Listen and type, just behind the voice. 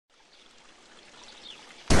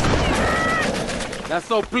Not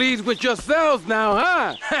so pleased with yourselves now,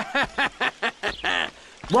 huh?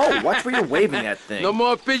 Whoa, watch where you're waving that thing. No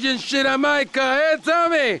more pigeon shit on my car, eh,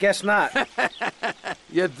 Tommy? Guess not.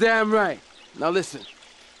 You're damn right. Now listen,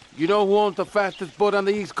 you know who owns the fastest boat on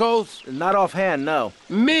the East Coast? Not offhand, no.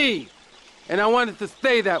 Me! And I want it to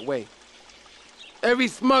stay that way. Every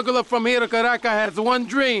smuggler from here to Caracas has one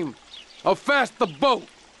dream, a faster boat.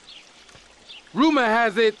 Rumor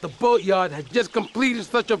has it the boatyard has just completed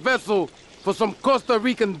such a vessel for some Costa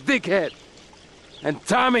Rican dickhead. And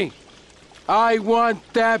Tommy, I want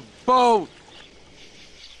that boat.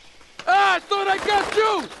 Ah, I thought I got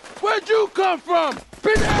you! Where'd you come from?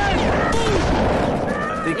 Pinhead!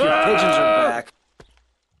 I think your pigeons are back.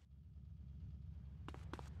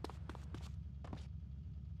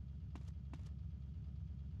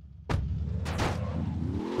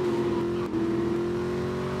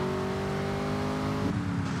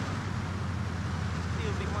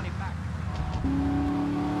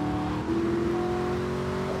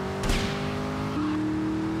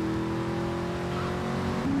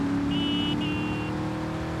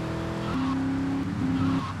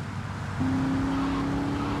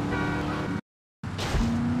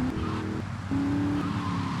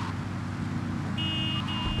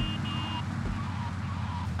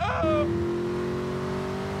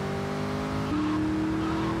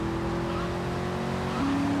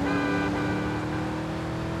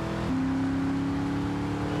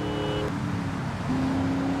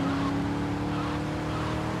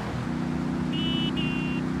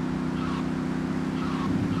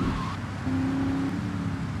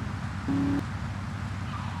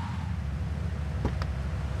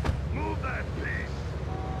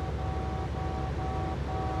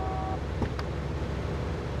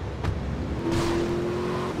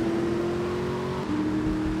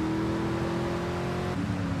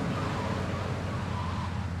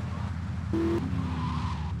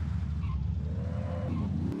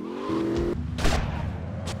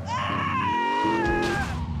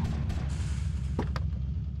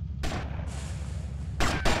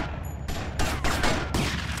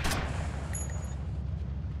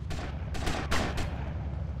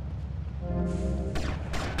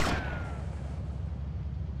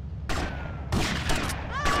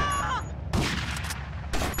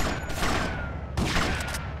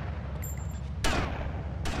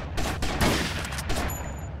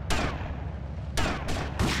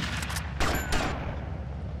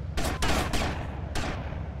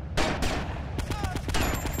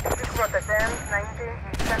 Protagonist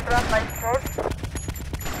 90 Central by Force.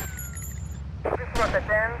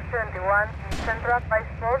 Protagonist 71 Central by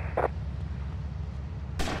Force.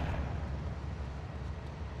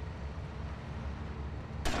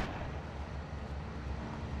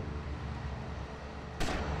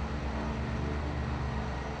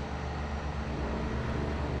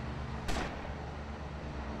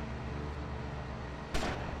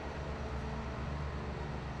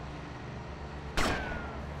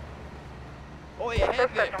 Oh, yeah, head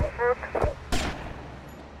there.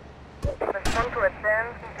 Respond to a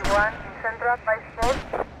 10-51 in Central by Force.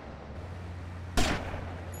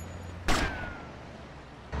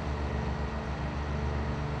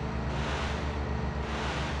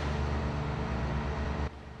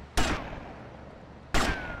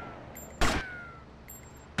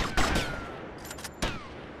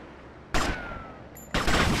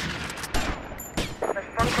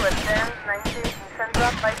 Respond to a 10-90 in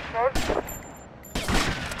Central by Force.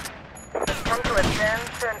 Respond to a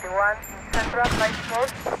 10-71 in Central by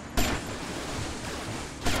Force.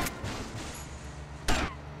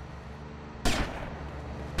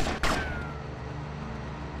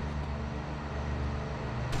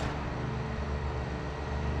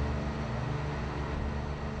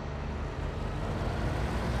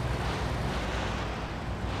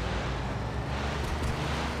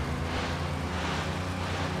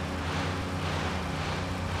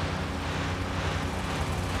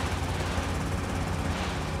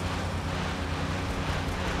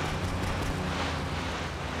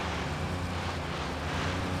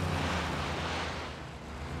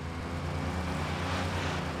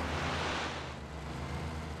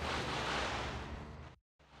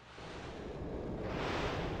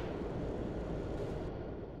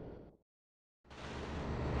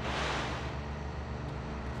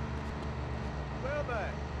 Where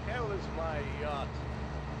the hell is my yacht?